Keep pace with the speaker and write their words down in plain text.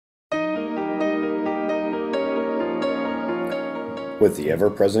With the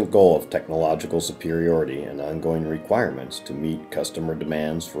ever-present goal of technological superiority and ongoing requirements to meet customer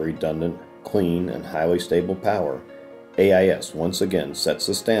demands for redundant, clean, and highly stable power, AIS once again sets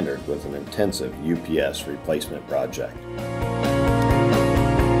the standard with an intensive UPS replacement project.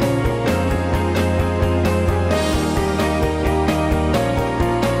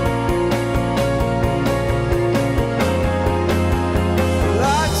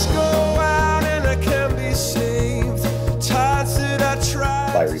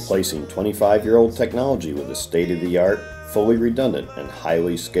 By replacing 25-year-old technology with a state-of-the-art, fully redundant, and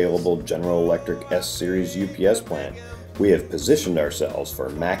highly scalable General Electric S-Series UPS plant, we have positioned ourselves for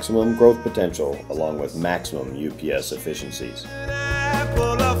maximum growth potential along with maximum UPS efficiencies.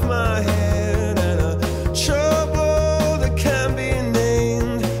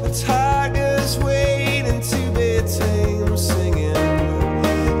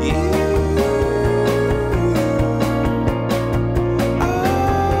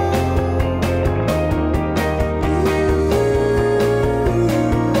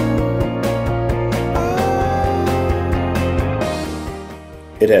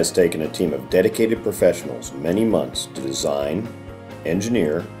 It has taken a team of dedicated professionals many months to design,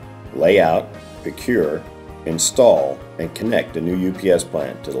 engineer, lay out, procure, install, and connect a new UPS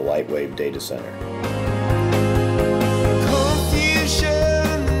plant to the Lightwave Data Center.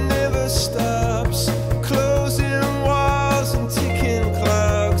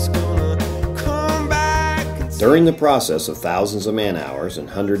 During the process of thousands of man-hours and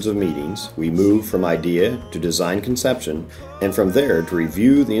hundreds of meetings, we move from idea to design conception, and from there to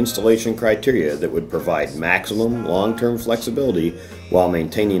review the installation criteria that would provide maximum long-term flexibility while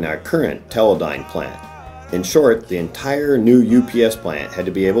maintaining our current Teledyne plant. In short, the entire new UPS plant had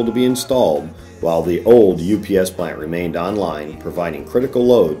to be able to be installed while the old UPS plant remained online, providing critical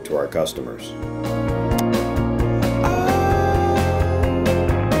load to our customers.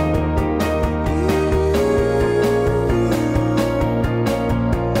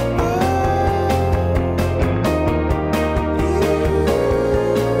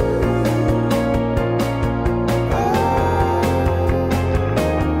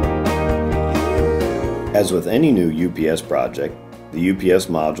 As with any new UPS project, the UPS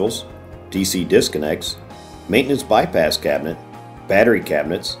modules, DC disconnects, maintenance bypass cabinet, battery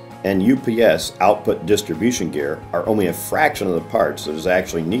cabinets, and UPS output distribution gear are only a fraction of the parts that is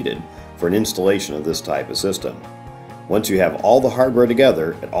actually needed for an installation of this type of system. Once you have all the hardware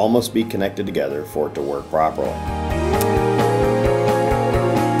together, it all must be connected together for it to work properly.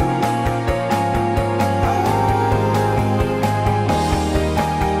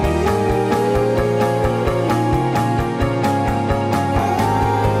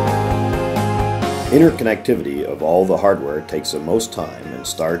 Interconnectivity of all the hardware takes the most time and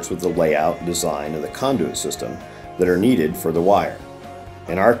starts with the layout and design of the conduit system that are needed for the wire.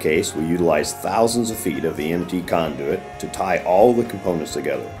 In our case, we utilize thousands of feet of EMT conduit to tie all the components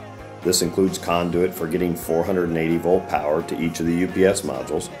together. This includes conduit for getting 480 volt power to each of the UPS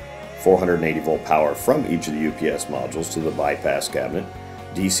modules, 480 volt power from each of the UPS modules to the bypass cabinet,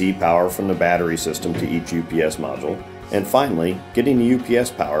 DC power from the battery system to each UPS module, and finally, getting the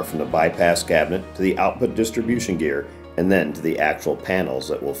UPS power from the bypass cabinet to the output distribution gear and then to the actual panels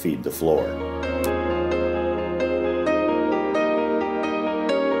that will feed the floor.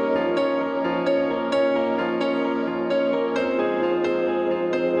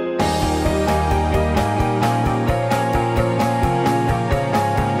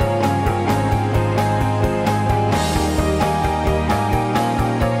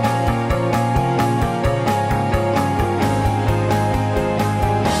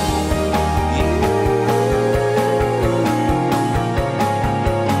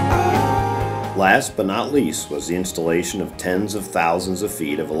 Last but not least was the installation of tens of thousands of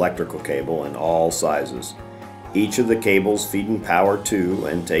feet of electrical cable in all sizes. Each of the cables feeding power to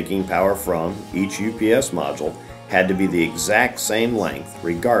and taking power from each UPS module had to be the exact same length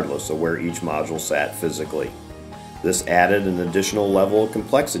regardless of where each module sat physically. This added an additional level of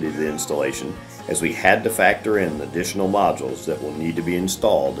complexity to the installation as we had to factor in additional modules that will need to be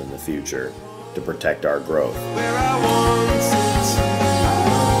installed in the future to protect our growth.